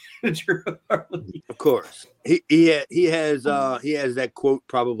the manager of Harlem. Of course. He has that quote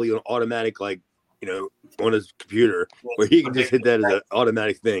probably on automatic, on his computer, where he can just hit that as an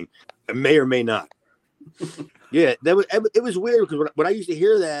automatic thing. It may or may not. Yeah, it was weird because when I used to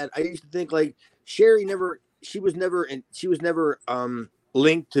hear that, I used to think like Sherry she was never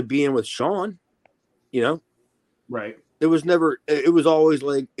linked to being with Sean, Right. It was always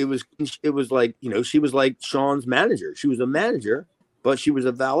like it was like, she was like Sean's manager. She was a manager, but she was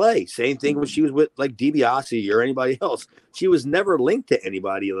a valet. Same thing when she was with like DiBiase or anybody else. She was never linked to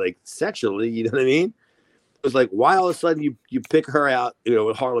anybody like sexually, you know what I mean? It was like, why all of a sudden you pick her out,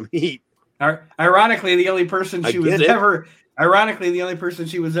 with Harlem Heat. Ironically, the only person she was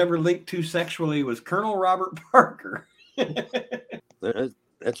ever linked to sexually was Colonel Robert Parker.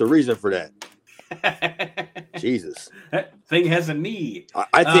 That's a reason for that. Jesus. That thing has a knee.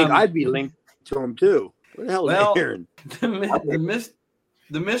 I think I'd be linked to him too. What the hell is Aaron?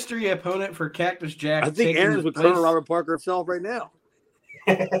 The mystery opponent for Cactus Jack. I think Aaron's with Colonel Robert Parker himself right now.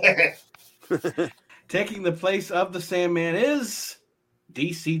 Taking the place of the Sandman is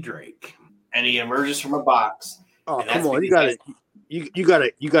DC Drake. And he emerges from a box. Oh, come on. You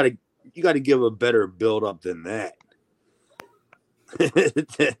gotta give a better build up than that.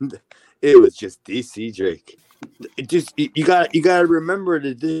 It was just DC Drake. it just you got to remember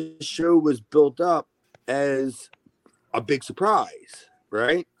that this show was built up as a big surprise,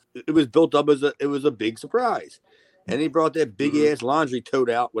 right? It was built up as a big surprise, and he brought that big ass laundry tote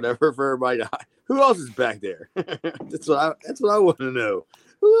out, whatever, for everybody to hide. Who else is back there? That's what I want to know.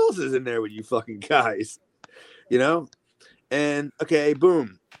 Who else is in there with you fucking guys? You know? And okay,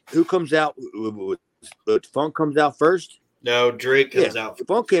 boom. Who comes out? Funk comes out first? No, Drake comes out.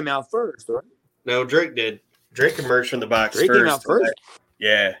 Funk came out first, right? No, Drake did. Drake emerged from the box Drake came out first.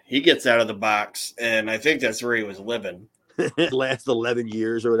 Yeah, he gets out of the box, and I think that's where he was living. Last 11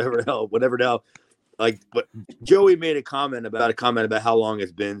 years or whatever now. Like, but Joey made a comment about how long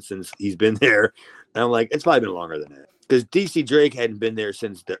it's been since he's been there. And I'm like, it's probably been longer than that. Because DC Drake hadn't been there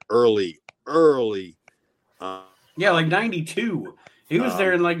since the early. Like 92. He was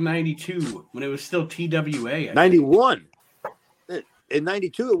there in like 92 when it was still TWA. 91. In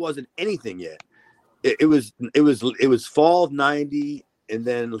 92, it wasn't anything yet. It was fall of 90 and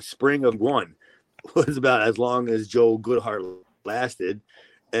then spring of 1 was about as long as Joel Goodhart lasted,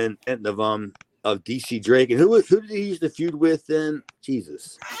 and of DC Drake. And who did he used to feud with then?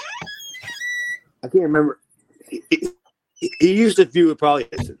 Jesus, I can't remember. He used to feud with probably.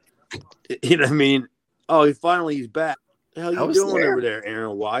 You know what I mean? Oh, he's back. The hell you doing over there,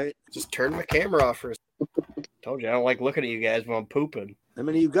 Aaron Wyatt? Just turned my camera off for a second. Told you I don't like looking at you guys when I'm pooping. How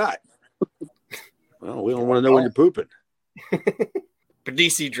many you got? Well, we don't want to know when you're pooping. But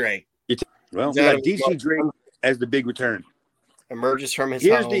DC Drake. We got DC Drake as the big return. Emerges from his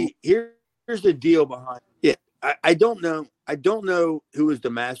home. Here's the deal behind. Yeah, I don't know who is the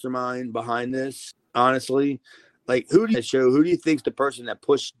mastermind behind this. Honestly, like who do you think's the person that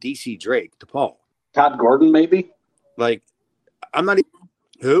pushed DC Drake to Paul? Todd Gordon, maybe. Like, I'm not even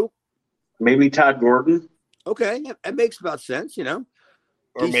who. Maybe Todd Gordon. Okay, that makes about sense, you know.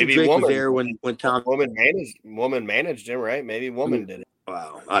 Or DC maybe Drake woman was there when Tom woman managed him, right? Maybe woman did it.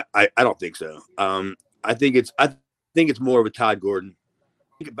 Wow, I don't think so. I think it's more of a Todd Gordon.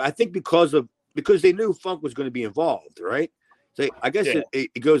 I think because they knew Funk was going to be involved, right? So I guess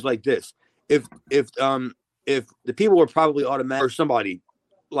it goes like this: if the people were probably automatic or somebody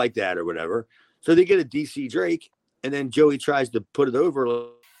like that or whatever, so they get a DC Drake, and then Joey tries to put it over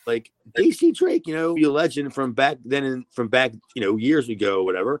like DC Drake, you know, be a legend from back then years ago or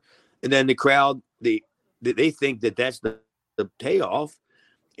whatever, and then the crowd they think that that's the payoff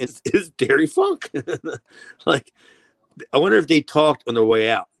is Terry Funk. Like, I wonder if they talked on their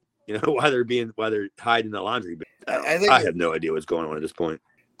way out, you know, while they're hiding in the laundry bin. I have no idea what's going on at this point.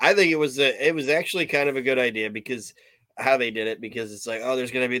 I think it was actually kind of a good idea because how they did it, because it's like, oh,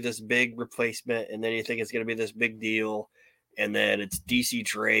 there's going to be this big replacement, and then you think it's going to be this big deal, and then it's DC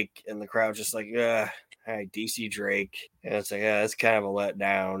Drake, and the crowd's just like, hi, DC Drake, and it's like, that's kind of a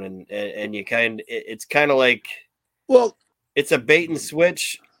letdown, and you it's kind of like, well, it's a bait and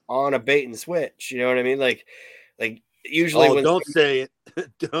switch on a bait and switch, you know what I mean? Like usually don't say it.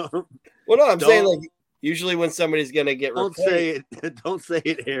 Don't. Well, no, I'm saying like usually when somebody's gonna get don't say it. Don't say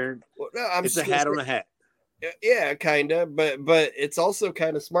it, Aaron. Well, no, it's a hat on a hat. Yeah, kind of, but it's also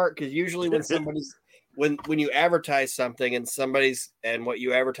kind of smart because usually when somebody's when you advertise something and what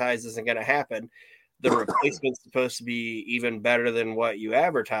you advertise isn't going to happen, the replacement's supposed to be even better than what you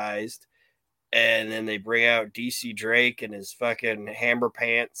advertised. And then they bring out DC Drake and his fucking hammer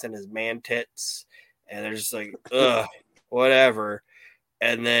pants and his man tits. And they're just like, ugh, whatever.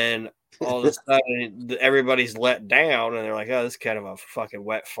 And then all of a sudden, everybody's let down. And they're like, oh, this is kind of a fucking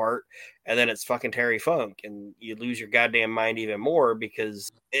wet fart. And then it's fucking Terry Funk. And you lose your goddamn mind even more because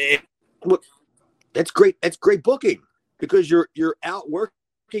that's great. That's great booking because you're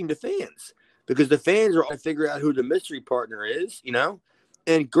outworking the fans because the fans are trying to figure out who the mystery partner is, you know?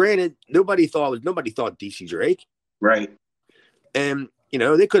 And granted, nobody thought DC Drake. Right. And, you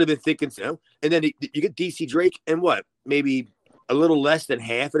know, they could have been thinking so. And then you get DC Drake and what? Maybe a little less than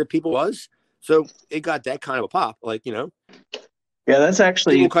half of the people was. So it got that kind of a pop, like, you know. Yeah, that's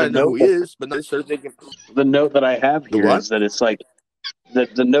actually people kind of know who he is, but not sort of thinking. The note that I have here is that it's like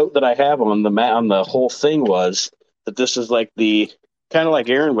the note that I have on the whole thing was that this is like the kind of like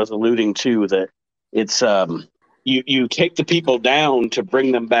Aaron was alluding to, that it's you take the people down to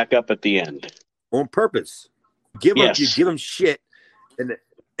bring them back up at the end on purpose. You give them shit, and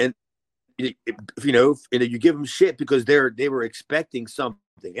you know, you give them shit because they were expecting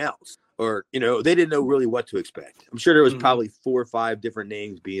something else, or you know, they didn't know really what to expect. I'm sure there was probably 4 or 5 different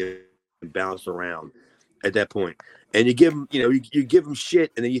names being bounced around at that point, and you give them, you know, you give them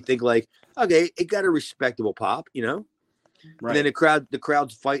shit, and then you think like, okay, it got a respectable pop, you know. Right. And then the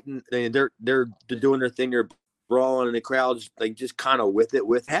crowd's fighting, and they're doing their thing, they're brawling and the crowd's like just kind of with it.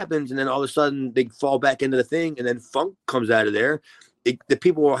 What happens, and then all of a sudden they fall back into the thing, and then Funk comes out of there. The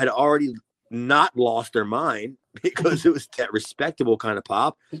people had already not lost their mind because it was that respectable kind of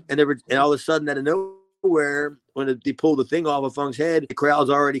pop, and all of a sudden out of nowhere, when they pull the thing off of Funk's head, the crowd's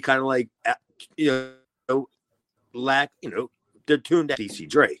already kind of like, they're tuned at DC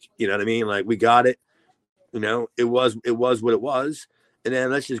Drake. You know what I mean? Like, we got it. It was what it was, and then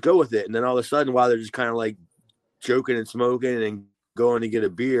let's just go with it. And then all of a sudden, while they're just kind of like joking and smoking and going to get a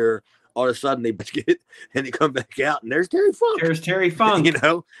beer, all of a sudden they get and they come back out, and there's Terry Funk. There's Terry Funk.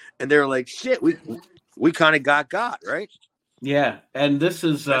 And they're like, shit, we kind of got right. Yeah, and this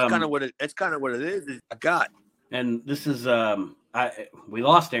is that's kind of what it is. I got. And this is we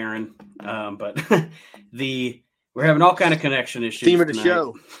lost Aaron, but we're having all kind of connection issues. Theme of the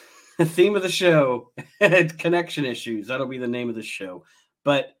show. Theme of the show. Connection issues. That'll be the name of the show.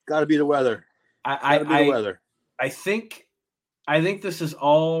 But gotta be the weather. I think this is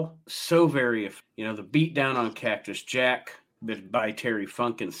all so very, the beat down on Cactus Jack by Terry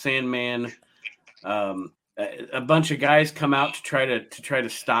Funk and Sandman. A bunch of guys come out to try to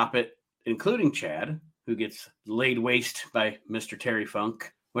stop it, including Chad, who gets laid waste by Mr. Terry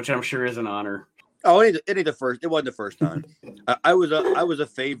Funk, which I'm sure is an honor. Oh, it ain't the first. It wasn't the first time. I was a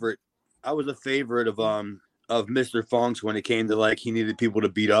favorite. I was a favorite of Mr. Funk's when it came to, like, he needed people to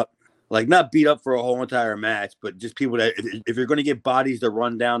beat up, like, not beat up for a whole entire match, but just people that, if you're going to get bodies to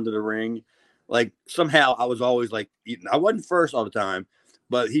run down to the ring, like, somehow I was always like, I wasn't first all the time,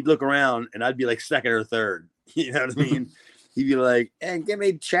 but he'd look around and I'd be like second or third. You know what I mean? He'd be like, and give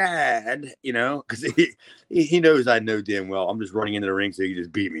me Chad, because he knows I know damn well I'm just running into the ring so he can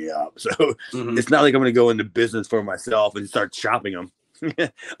just beat me up. So It's not like I'm going to go into business for myself and start chopping him.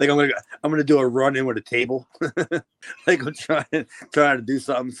 Like I'm gonna do a run in with a table. Like I'm trying to do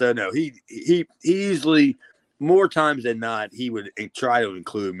something. So no, he usually, more times than not, he would try to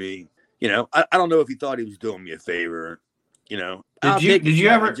include me. I don't know if he thought he was doing me a favor. Did you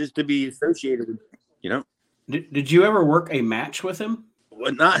ever just to be associated with? Did you ever work a match with him?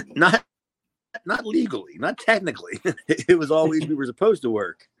 Well, not legally, not technically. It was always we were supposed to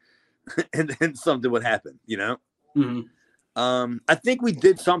work, and then something would happen. Mm-hmm. I think we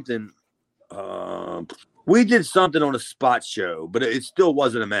did something. We did something on a spot show, but it still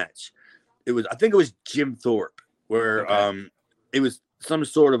wasn't a match. I think it was Jim Thorpe, where it was some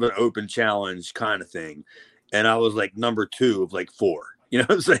sort of an open challenge kind of thing, and I was like number 2 of like 4. You know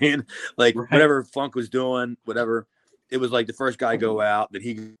what I'm saying? Like, right. Whatever Funk was doing, whatever. It was like the first guy go out, then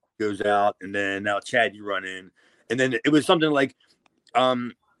he goes out, and then now Chad, you run in, and then it was something like,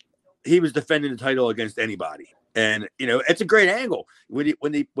 he was defending the title against anybody. And it's a great angle when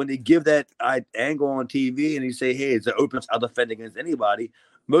they give that angle on TV and you say, hey, it's an open, I'll defend against anybody.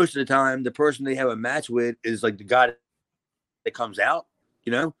 Most of the time, the person they have a match with is like the guy that comes out,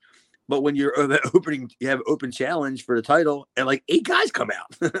 But when you're you have open challenge for the title, and like 8 guys come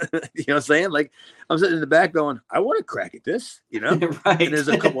out. You know what I'm saying? Like, I'm sitting in the back going, I want to crack at this, Right. And there's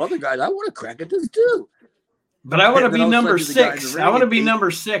a couple other guys, I want to crack at this too. But I want to be number 6. I want to be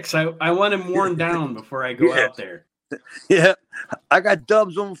number 6. I want him worn down before I go out there. Yeah. I got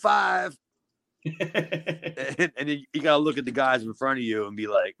dubs on 5. and you got to look at the guys in front of you and be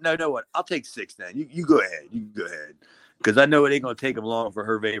like, no, what? I'll take 6 then. You go ahead. You go ahead. Because I know it ain't going to take him long for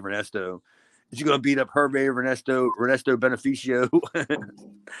Hervé Ernesto. He's going to beat up Hervé Ernesto Beneficio.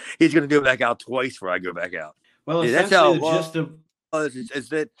 He's going to go back out twice before I go back out. Well, that's how the gist of it's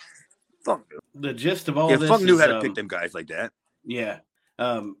that. Funk. The gist of all this. Funk knew how to pick them guys like that. Yeah.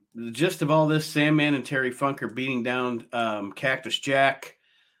 The gist of all this, Sandman and Terry Funk are beating down Cactus Jack.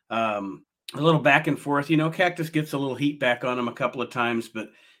 A little back and forth. Cactus gets a little heat back on him a couple of times, but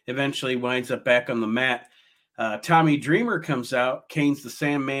eventually winds up back on the mat. Tommy Dreamer comes out, canes the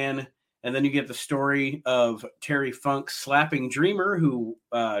Sandman, and then you get the story of Terry Funk slapping Dreamer, who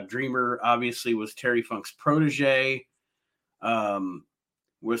Dreamer obviously was Terry Funk's protege.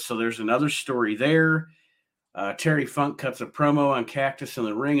 So there's another story there. Terry Funk cuts a promo on Cactus in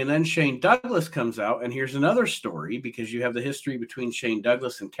the ring, and then Shane Douglas comes out, and here's another story, because you have the history between Shane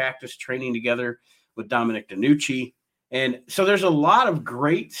Douglas and Cactus training together with Dominic DeNucci. And so there's a lot of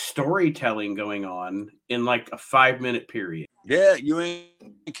great storytelling going on in like a 5-minute period. Yeah, you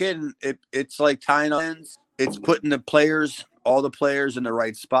ain't kidding. It's like tying ends. It's putting all the players in the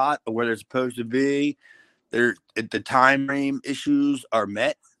right spot where they're supposed to be. The time frame issues are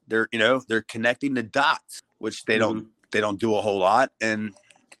met. They're connecting the dots, which they don't do a whole lot. And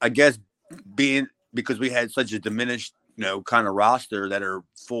I guess because we had such a diminished, kind of roster that are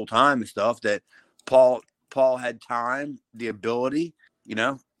full time and stuff, that Paul had time, the ability,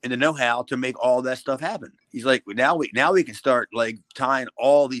 and the know-how to make all that stuff happen. He's like, now we can start like tying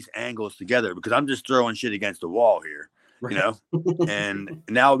all these angles together because I'm just throwing shit against the wall here, you know. And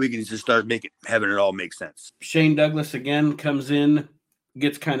now we can just start having it all make sense. Shane Douglas again comes in,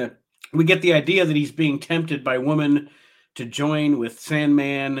 we get the idea that he's being tempted by women to join with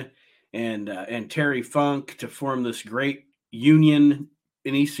Sandman and Terry Funk to form this great union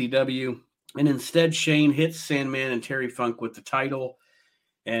in ECW. And instead, Shane hits Sandman and Terry Funk with the title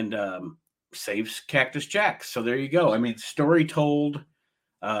and saves Cactus Jack. So there you go. I mean, story told.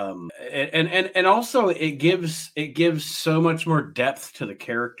 And also it gives so much more depth to the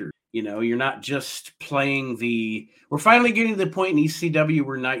character. You know, you're not just playing we're finally getting to the point in ECW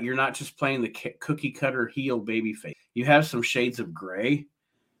where you're not just playing the cookie cutter heel babyface. You have some shades of gray,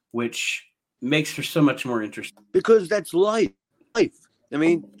 which makes for so much more interesting. Because that's life. I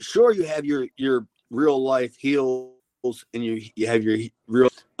mean, sure, you have your real life heels and you have your real,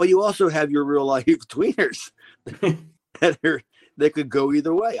 but you also have your real life tweeners that could go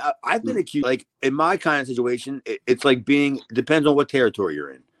either way. I've been accused, like in my kind of situation, it's like depends on what territory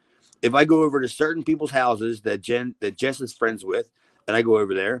you're in. If I go over to certain people's houses that Jess is friends with, and I go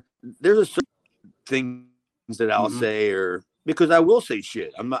over there, there's a certain things that I'll say, or because I will say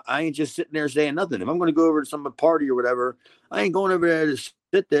shit. I ain't just sitting there saying nothing. If I'm going to go over to some party or whatever, I ain't going over there to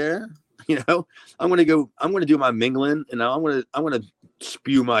sit there. You know, I'm going to do my mingling, and I'm going to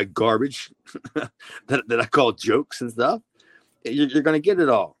spew my garbage that I call jokes and stuff. You're going to get it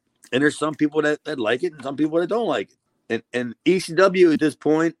all. And there's some people that like it and some people that don't like it. And ECW at this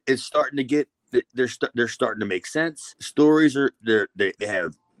point is starting to get, they're starting to make sense. Stories they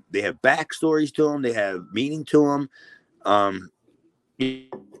have backstories to them. They have meaning to them. You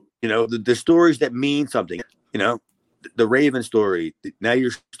know, the stories that mean something, you know, the Raven story. Now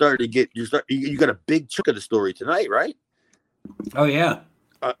you're starting to get, you got a big chunk of the story tonight, right? Oh yeah.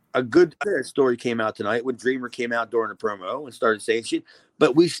 A good story came out tonight when Dreamer came out during the promo and started saying shit,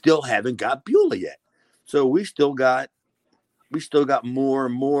 but we still haven't got Beulah yet. So we still got more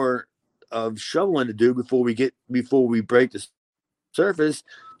and more of shoveling to do before we break the surface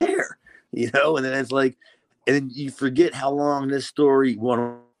there, you know. And then it's like, and then you forget how long this story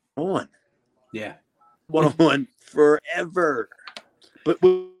went on. Yeah, went on forever. But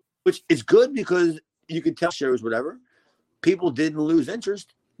which is good because you could tell shows whatever. People didn't lose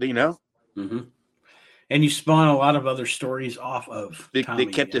interest, you know. Mm-hmm. And you spawn a lot of other stories off of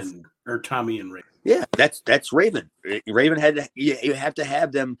Tommy and Raven. Yeah, that's Raven. Raven had to, you have to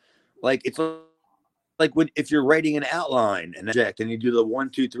have them, like it's like if you're writing an outline and then you do the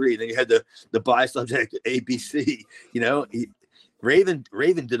 1, 2, 3, then you had the by subject ABC. You know, Raven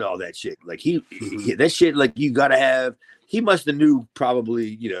did all that shit. Like he that shit, like you gotta have. He must have knew probably,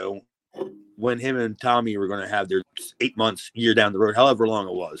 you know, when him and Tommy were going to have their 8 months, year down the road, however long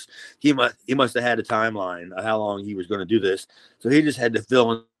it was. He must have had a timeline of how long he was going to do this. So he just had to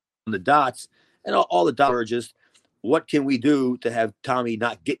fill in the dots, and all the dots are just, what can we do to have Tommy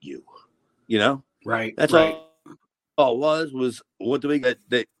not get you? You know, right? That's right. All it was. What do we get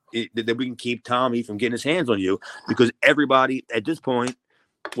that we can keep Tommy from getting his hands on you? Because everybody at this point,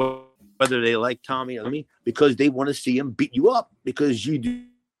 whether they like Tommy or me, because they want to see him beat you up, because you do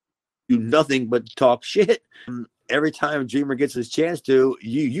nothing but talk shit. Every time Dreamer gets his chance to,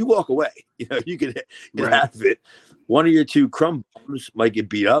 you walk away. You know, you can get out of it. One of your two crumb bombs might get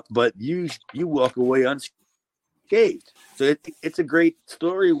beat up, but you walk away unscathed. So it's a great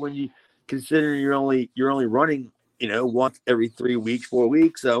story when you consider you're only running, you know, once every 3 weeks, 4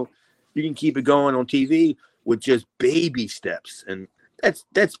 weeks, so you can keep it going on TV with just baby steps. And that's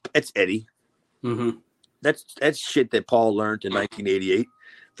Eddie. Mm-hmm. That's shit that Paul learned in 1988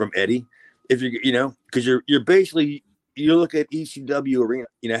 from Eddie. If you know, because you're basically, you look at ECW arena,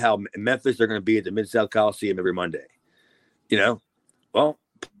 you know how Memphis, they're going to be at the Mid-South Coliseum every Monday. You know, well,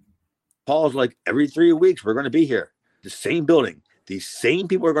 Paul's like, every 3 weeks we're going to be here, the same building. These same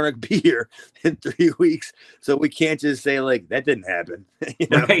people are going to be here in 3 weeks, so we can't just say like that didn't happen. You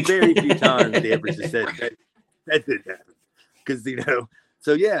know, right. Very few times they ever just said that didn't happen, because you know.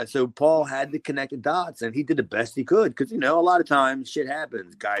 So yeah, so Paul had to connect the dots, and he did the best he could, because you know a lot of times shit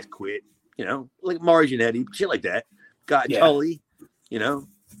happens, guys quit, you know, like Marge and Eddie, shit like that. Tully, you know,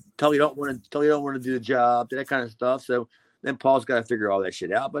 Tully don't want to do the job, that kind of stuff. So then Paul's got to figure all that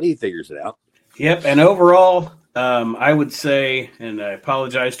shit out, but he figures it out. Yep, and overall, I would say, and I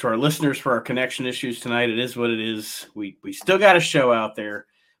apologize to our listeners for our connection issues tonight. It is what it is. We still got a show out there.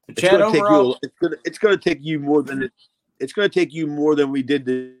 But Chad, overall, it's going to take you more than it. It's going to take you more than we did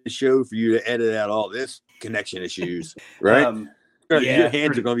the show for you to edit out all this connection issues, right? Your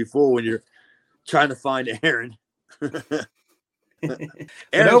hands are going to be full when you're trying to find Aaron.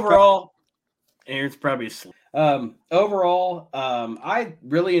 And overall, Aaron's probably asleep. Overall, I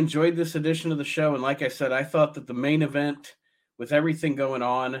really enjoyed this edition of the show. And like I said, I thought that the main event with everything going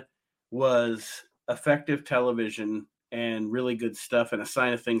on was effective television and really good stuff and a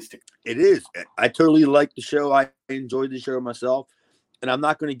sign of things to. It is. I totally liked the show. I enjoyed the show myself. And I'm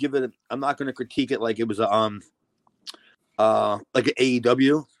not going to critique it like it was like an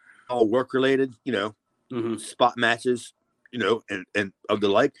AEW, all work related, spot matches, and of the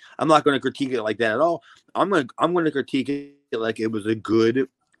like. I'm not going to critique it like that at all. I'm going to critique it like it was a good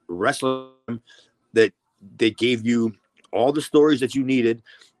wrestling that they gave you all the stories that you needed,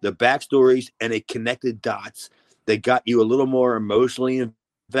 the backstories, and it connected dots that got you a little more emotionally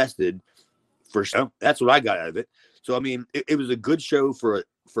invested. For sure, that's what I got out of it. So I mean, it was a good show for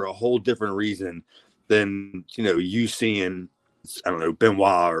a whole different reason than you seeing, I don't know,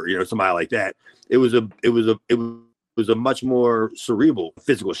 Benoit or somebody like that. It was a much more cerebral,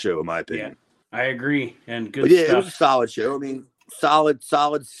 physical show, in my opinion. Yeah, I agree. And good stuff. It was a solid show. I mean,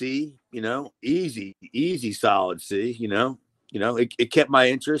 solid C. Easy solid C. It kept my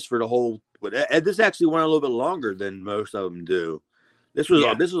interest for the whole. And this actually went a little bit longer than most of them do. This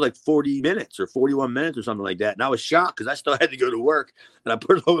was like 40 minutes or 41 minutes or something like that. And I was shocked because I still had to go to work. And I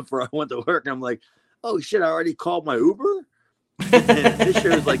put it over before I went to work. And I'm like, oh, shit, I already called my Uber? And this show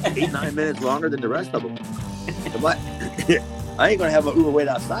is like 8-9 minutes longer than the rest of them. I ain't going to have my Uber wait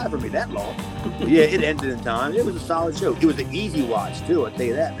outside for me that long. But yeah, it ended in time. It was a solid show. It was an easy watch, too. I'll tell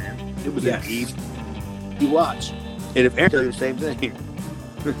you that, man. It was an easy watch. And if Aaron tells you the same thing.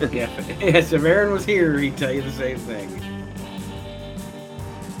 Yes, if Aaron was here, he'd tell you the same thing.